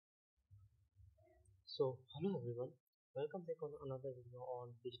Hello everyone, welcome back on another video on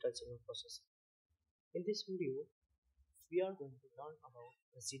digital signal processing. In this video, we are going to learn about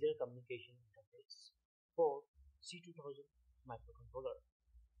the serial communication interface for C2000 microcontroller.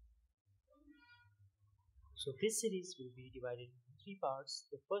 So this series will be divided into three parts.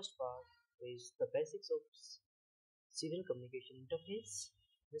 The first part is the basics of serial communication interface.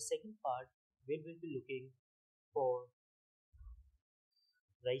 The second part, we will be looking for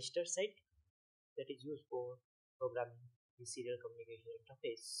register set that is used for programming the serial communication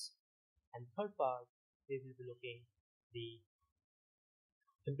interface. And third part, we will be looking the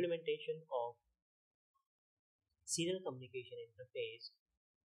implementation of serial communication interface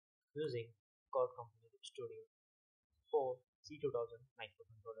using Code Compiler Studio for C2000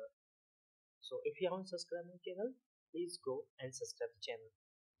 microcontroller. So if you haven't subscribed my channel, please go and subscribe the channel.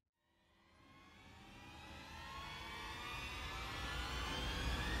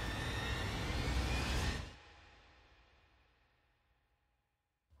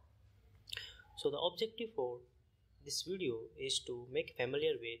 So the objective for this video is to make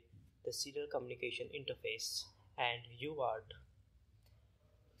familiar with the serial communication interface and UART.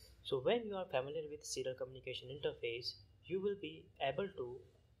 So when you are familiar with serial communication interface, you will be able to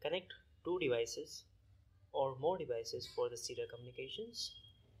connect two devices or more devices for the serial communications.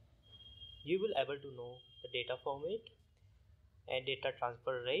 You will able to know the data format and data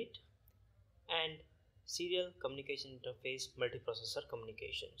transfer rate and serial communication interface multiprocessor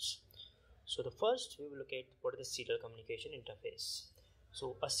communications. So the first we will look at what is the serial communication interface.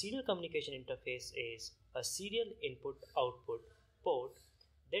 So a serial communication interface is a serial input-output port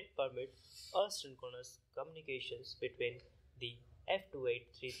that permit asynchronous communications between the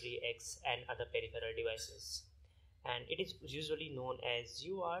F2833X and other peripheral devices. And it is usually known as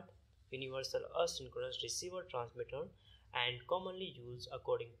UART, Universal Asynchronous Receiver Transmitter, and commonly used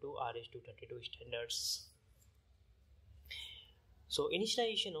according to RS-232 standards. So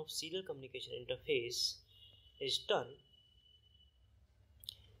initialization of serial communication interface is done.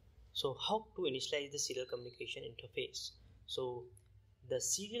 So how to initialize the serial communication interface? So the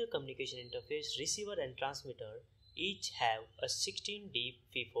serial communication interface receiver and transmitter each have a 16-dB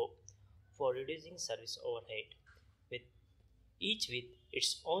FIFO for reducing service overhead, with each with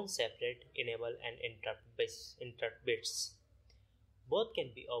its own separate enable and interrupt bits. Both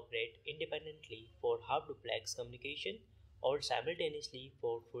can be operated independently for half duplex communication or simultaneously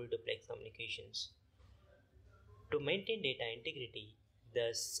for full duplex communications. To maintain data integrity, the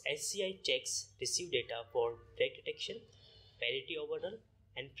SCI checks received data for break detection, parity overrun,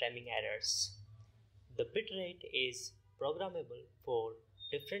 and framing errors. The bit rate is programmable for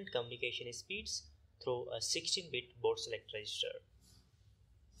different communication speeds through a 16-bit board select register.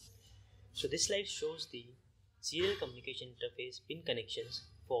 So this slide shows the serial communication interface pin connections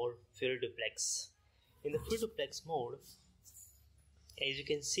for full duplex. In the full duplex mode, as you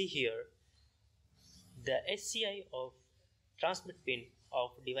can see here, the SCI of transmit pin of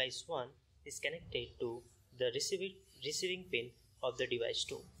device 1 is connected to the receiving pin of the device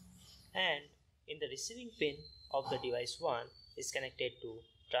 2, and in the receiving pin of the device 1 is connected to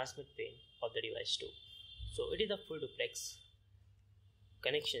transmit pin of the device 2. So it is the full duplex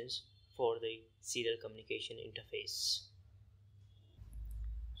connections for the serial communication interface.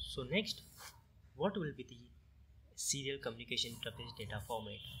 So next, what will be the serial communication interface data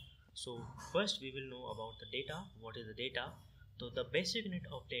format? So first we will know about the data. What is the data? So the basic unit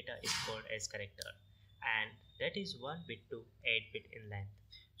of data is called as character, and that is 1 bit to 8 bit in length.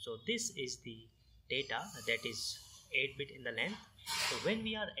 So this is the data that is 8 bit in the length. So when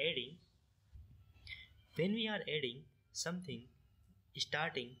we are adding something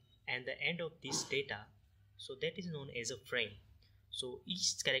starting and the end of this data, so that is known as a frame. So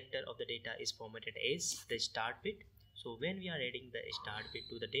each character of the data is formatted as the start bit. So when we are adding the start bit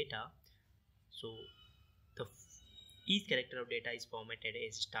to the data, so each character of data is formatted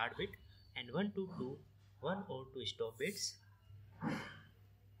as start bit, and 1 or 2 stop bits,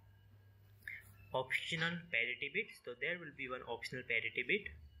 optional parity bits. So there will be one optional parity bit,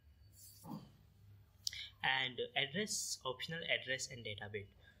 and optional address and data bit.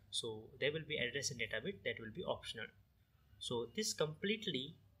 So there will be address and data bit that will be optional. So this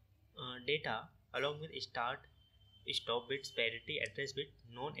completely data along with start, stop bits, parity, address bit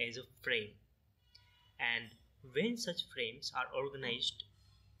known as a frame. And when such frames are organized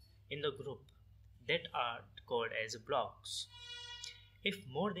in the group, that are called as blocks. If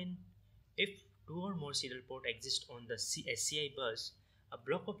 2 or more serial ports exist on the SCI bus, a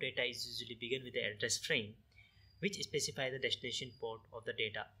block of data is usually begin with the address frame, which specifies the destination port of the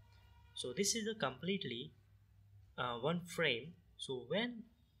data. So this is a completely one frame. So when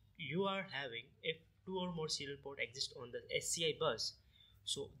you are having, if two or more serial port exist on the SCI bus,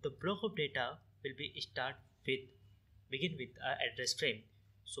 so the block of data will begin with an address frame.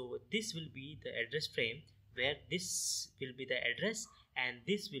 So this will be the address frame where this will be the address and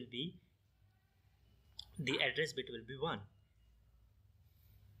this will be the address bit will be 1,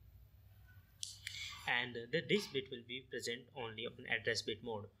 and this bit will be present only on address bit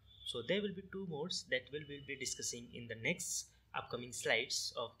mode. So there will be two modes that we will be discussing in the next upcoming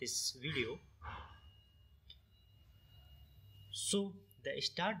slides of this video. So the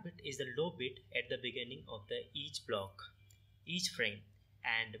start bit is the low bit at the beginning of each block, each frame,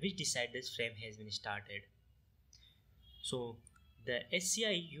 and which decide this frame has been started. So the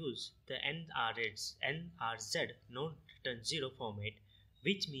SCI use the NRZ non return 0 format,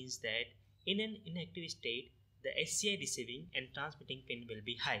 which means that in an inactive state the SCI receiving and transmitting pin will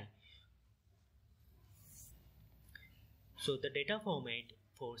be high. So the data format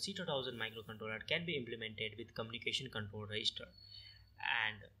for C2000 microcontroller can be implemented with communication control register,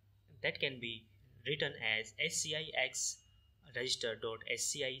 and that can be written as SCIX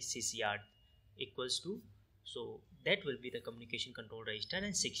register.SCI equals to, so that will be the communication control register,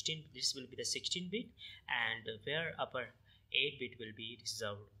 and this will be the 16 bit, and where upper 8 bit will be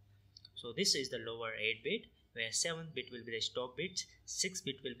reserved. So this is the lower 8 bit, where 7 bit will be the stop bit, 6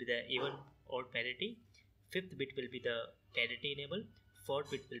 bit will be the even odd parity, 5th bit will be the parity enable, 4th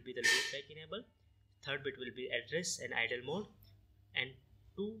bit will be the loopback enable, 3rd bit will be address and idle mode, and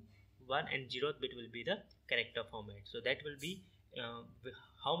 2, 1 and 0th bit will be the character format. So that will be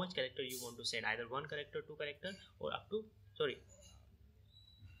how much character you want to send, either 1 character, 2 character, or up to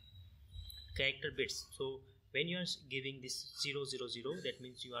character bits. So when you are giving this 000, that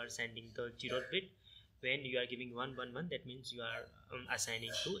means you are sending the 0th bit. When you are giving 111, that means you are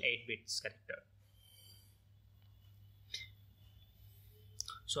assigning to 8 bits character.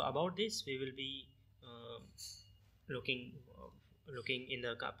 So about this we will be looking in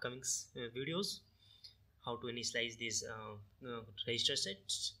the upcoming videos, how to initialize these register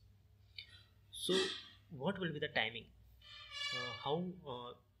sets. So what will be the timing, how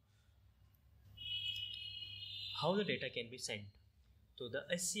the data can be sent. So the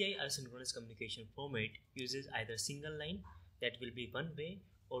SCI asynchronous communication format uses either single line, that will be one way,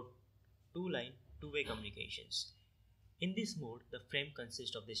 or two-way communications. In this mode, the frame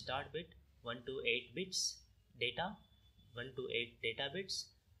consists of the start bit, 1 to 8 bits data, 1 to 8 data bits,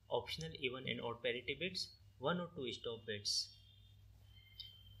 optional even and odd parity bits, 1 or 2 stop bits.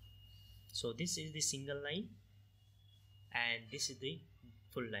 So this is the single line and this is the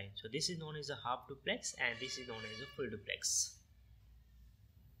full line. So this is known as a half duplex and this is known as a full duplex.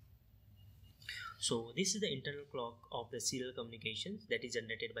 So this is the internal clock of the serial communications that is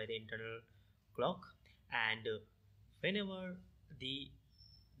generated by the internal clock, and whenever the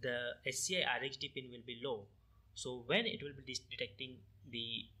SCI RxD pin will be low, so when it will be detecting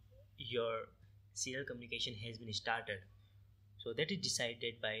your serial communication has been started, so that is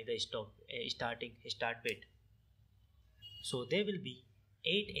decided by the start bit. So there will be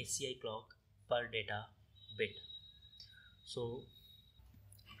 8 SCI clock per data bit. So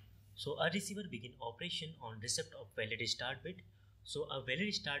a receiver begin operation on receipt of valid start bit. So a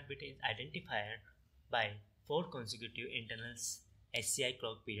valid start bit is identified by 4 consecutive internal SCI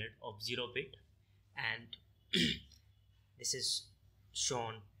clock period of 0 bit, and this is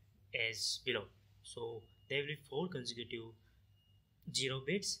shown as below. So there will be 4 consecutive 0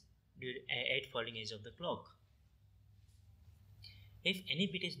 bits at falling edge of the clock. If any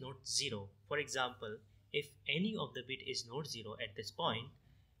bit is not 0, for example, if any of the bit is not 0 at this point,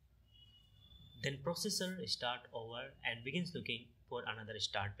 then processor start over and begins looking for another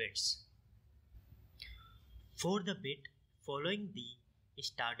start bits. For the bit following the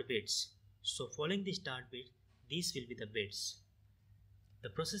start bits, so following the start bit, these will be the bits. The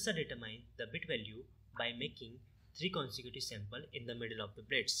processor determines the bit value by making 3 consecutive samples in the middle of the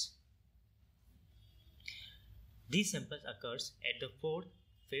bits. These samples occurs at the 4th,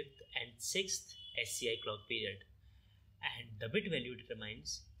 5th and 6th SCI clock period, and the bit value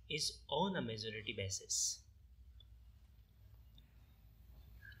determines is on a majority basis.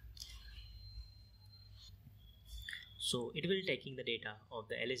 So it will taking the data of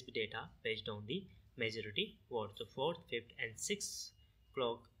the LSB data based on the majority vote. So 4th, 5th and 6th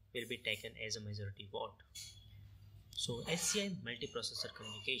clock will be taken as a majority vote. So SCI multiprocessor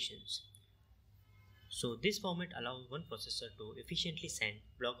communications. So this format allows one processor to efficiently send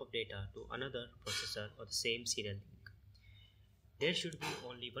block of data to another processor or the same serial link. There should be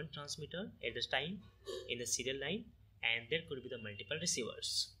only one transmitter at the time in the serial line, and there could be the multiple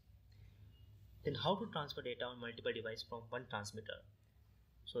receivers. Then how to transfer data on multiple devices from one transmitter?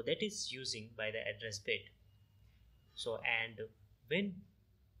 So that is using by the address bit. So and when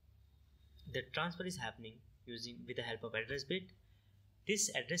the transfer is happening using with the help of address bit, this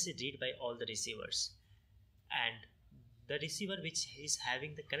address is read by all the receivers, and the receiver which is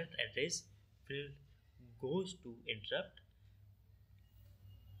having the correct address will goes to interrupt.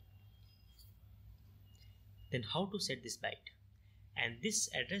 Then how to set this byte? And this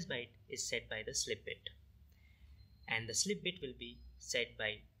address byte is set by the slip bit, and the slip bit will be set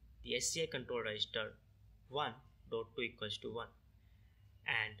by the SCI control register 1.2 equals to 1,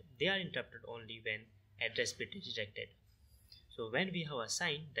 and they are interrupted only when address bit is rejected. So when we have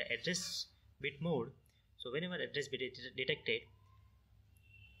assigned the address bit mode, so whenever address bit is detected,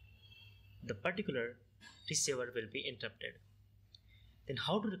 the particular receiver will be interrupted. Then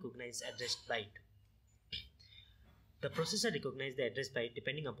how to recognize address byte? The processor recognizes the address byte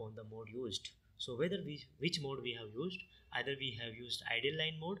depending upon the mode used. So whether which mode we have used, either we have used idle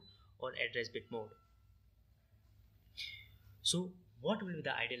line mode or address bit mode. So what will be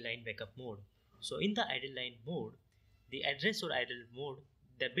the idle line backup mode? So in the idle line mode, the address or idle mode,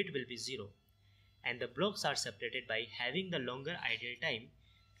 the bit will be 0, and the blocks are separated by having the longer idle time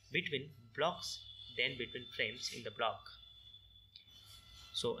between blocks than between frames in the block.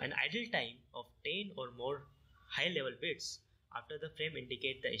 So an idle time of 10 or more high level bits after the frame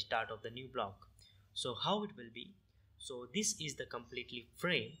indicate the start of the new block. So how it will be? So this is the completely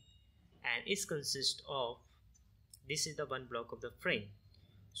frame, and it consists of, this is the one block of the frame.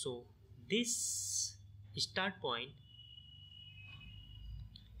 So this start point,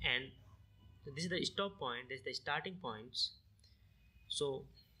 and this is the stop point, this is the starting points. So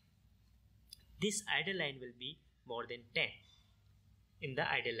this idle line will be more than 10 in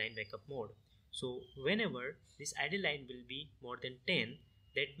the idle line backup mode. So whenever this idle line will be more than 10,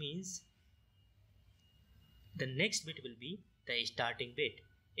 that means the next bit will be the starting bit.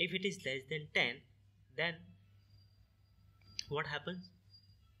 If it is less than 10, then what happens?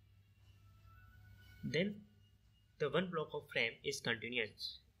 Then the one block of frame is continue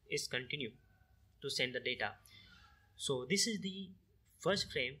to send the data. So this is the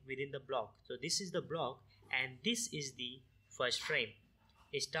first frame within the block. So this is the block, and this is the first frame,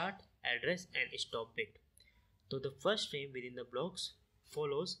 start, address and stop bit. So the first frame within the blocks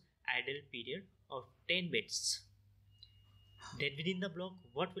follows idle period of 10 bits. Then within the block,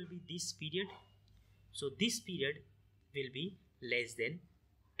 what will be this period? So this period will be less than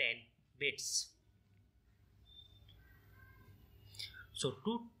 10 bits. So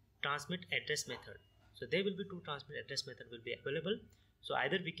to transmit address method, so there will be two transmit address method will be available. So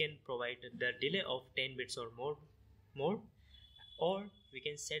either we can provide the delay of 10 bits or more, or we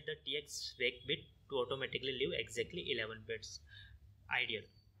can set the TX wake bit to automatically leave exactly 11 bits, ideal.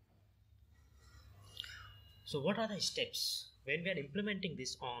 So what are the steps when we are implementing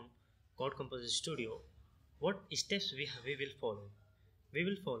this on Code Composer Studio? What steps we will follow? We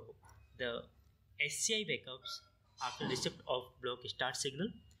will follow the SCI backups after receipt of block start signal.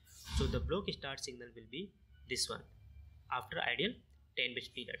 So the block start signal will be this one after ideal 10 bits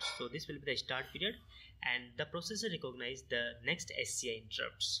period. So this will be the start period, and the processor recognizes the next SCI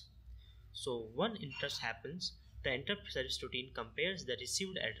interrupts. So one interrupt happens, the interrupt service routine compares the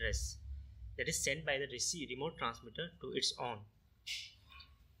received address that is sent by the remote transmitter to its own.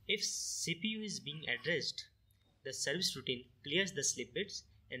 If CPU is being addressed, the service routine clears the slip bits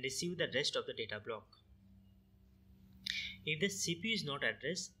and receives the rest of the data block. If the CPU is not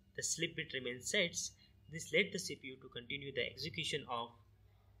addressed, the slip bit remains set. This lets the CPU to continue to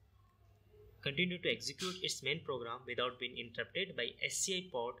execute its main program without being interrupted by SCI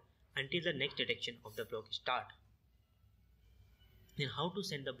port until the next detection of the block start. Then how to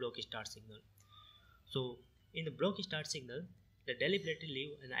send the block start signal? So in the block start signal, the deliberately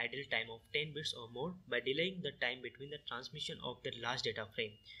leave an idle time of 10 bits or more by delaying the time between the transmission of the last data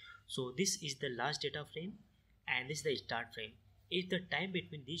frame. So this is the last data frame and this is the start frame. If the time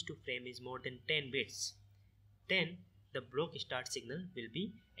between these two frames is more than 10 bits, then the block start signal will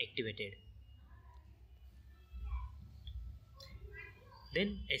be activated.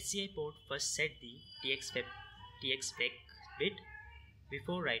 Then SCI port first set the TX wake bit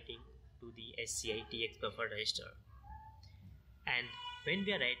before writing to the SCI TX buffer register. And when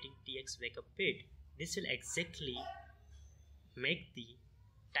we are writing TX wake up bit, this will exactly make the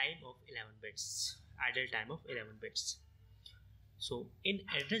time of 11 bits, idle time of 11 bits. So in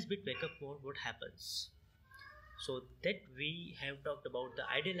address bit backup mode, what happens? So that we have talked about the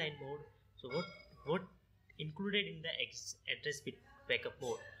idle line mode. So what included in the address bit backup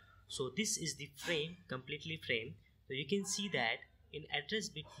mode? So this is the frame, completely frame. So you can see that in address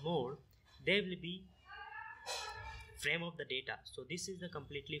bit mode there will be frame of the data. So this is the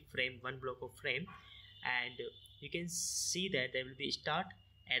completely frame, one block of frame, and you can see that there will be start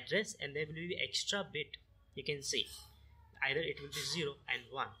address and there will be extra bit. You can see either it will be 0 and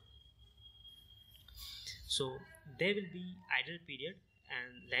 1. So there will be idle period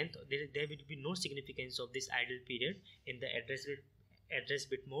and length. There will be no significance of this idle period in the address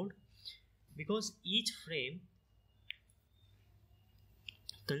bit mode, because each frame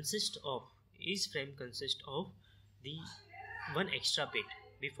consists of the one extra bit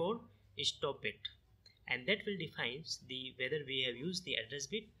before stop bit, and that will define the whether we have used the address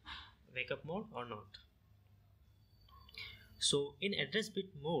bit wake up mode or not. So in address bit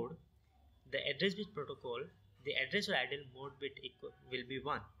mode, the address bit protocol, the address or idle mode bit will be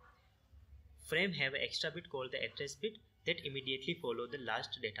 1. Frame have an extra bit called the address bit that immediately follow the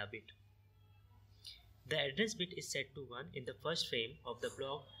last data bit. The address bit is set to 1 in the first frame of the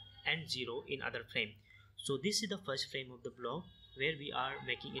block and 0 in other frame. So this is the first frame of the block where we are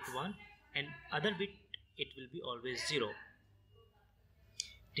making it 1, and other bit it will be always 0.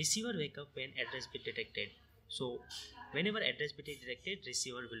 Receiver wake up when address bit detected. So whenever address bit is detected,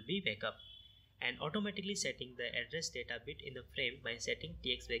 receiver will be wake up, and automatically setting the address data bit in the frame by setting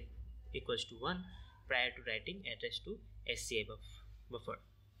tx wake equals to 1 prior to writing address to SCI buffer.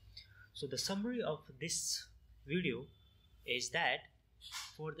 So the summary of this video is that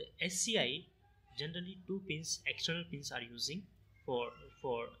for the SCI, generally 2 pins, external pins are using for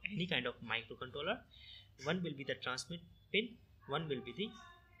any kind of microcontroller. One will be the transmit pin, one will be the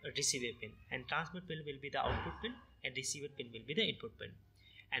receiver pin, and transmit pin will be the output pin and receiver pin will be the input pin.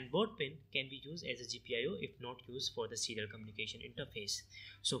 And both pin can be used as a GPIO if not used for the serial communication interface.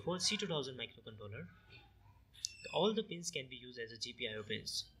 So for C2000 microcontroller, all the pins can be used as a GPIO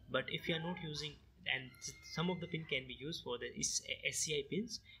pins, but if you are not using, and some of the pin can be used for the SCI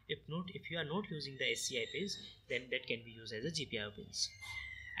pins, if you are not using the SCI pins, then that can be used as a GPIO pins.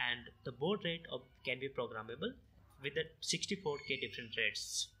 And the baud rate can be programmable with the 64K different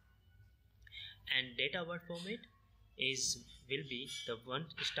rates, and data word format will be the 1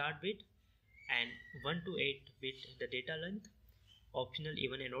 start bit and 1 to 8 bit the data length, optional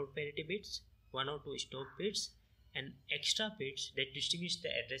even and odd parity bits, 1 or 2 stop bits, and extra bits that distinguish the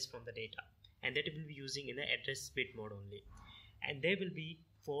address from the data, and that will be using in the address bit mode only. And there will be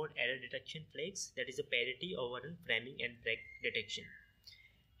 4 error detection flags, that is a parity, overrun, framing and break detection,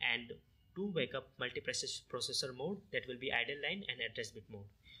 and 2 wake up multiprocessor mode, that will be idle line and address bit mode.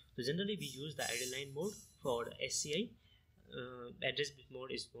 So generally we use the idle line mode for SCI. Address bit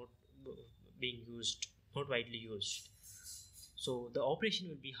mode is not being used, not widely used. So the operation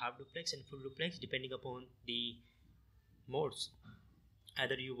will be half duplex and full duplex depending upon the modes.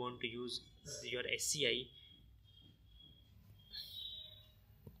 Either you want to use your SCI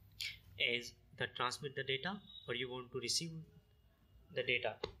as the transmit the data, or you want to receive the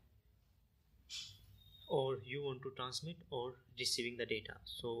data, or you want to transmit or receiving the data.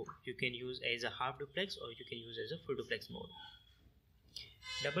 So you can use as a half duplex or you can use as a full duplex mode.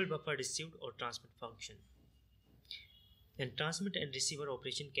 Double buffer received or transmit function. And transmit and receiver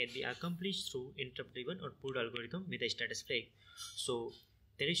operation can be accomplished through interrupt driven or pulled algorithm with a status flag. So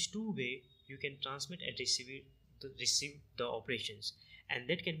there is 2 ways you can transmit and receive the operations, and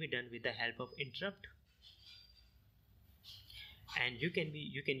that can be done with the help of interrupt, and you can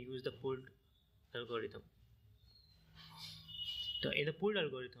use the pulled algorithm. So in the pulled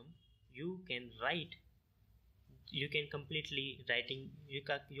algorithm, you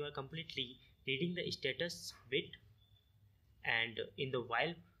are completely reading the status bit and in the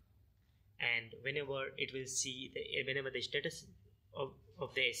while, and whenever the status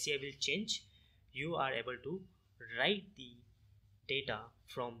of the SCI will change, you are able to write the data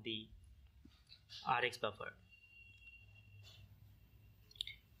from the RX buffer.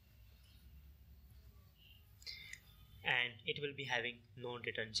 And it will be having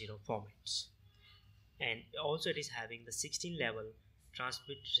non-return 0 formats, and also it is having the 16 level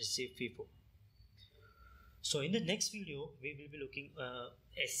transmit receive FIFO. So in the next video we will be looking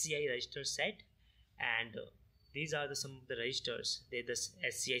SCI register set, and these are some of the registers. They the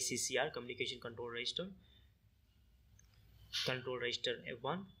SCI CCR communication control register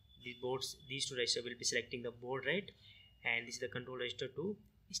F1. These 2 registers will be selecting the baud rate, and this is the control register 2,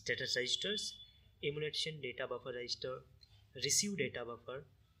 status registers, emulation data buffer register, receive data buffer,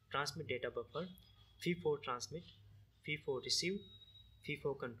 transmit data buffer, FIFO transmit, FIFO receive,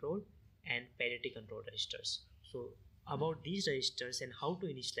 FIFO control, and parity control registers. So about these registers and how to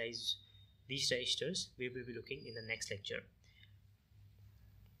initialize these registers we will be looking in the next lecture.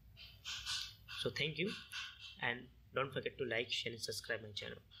 So thank you, and don't forget to like, share and subscribe my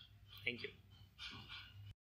channel. Thank you.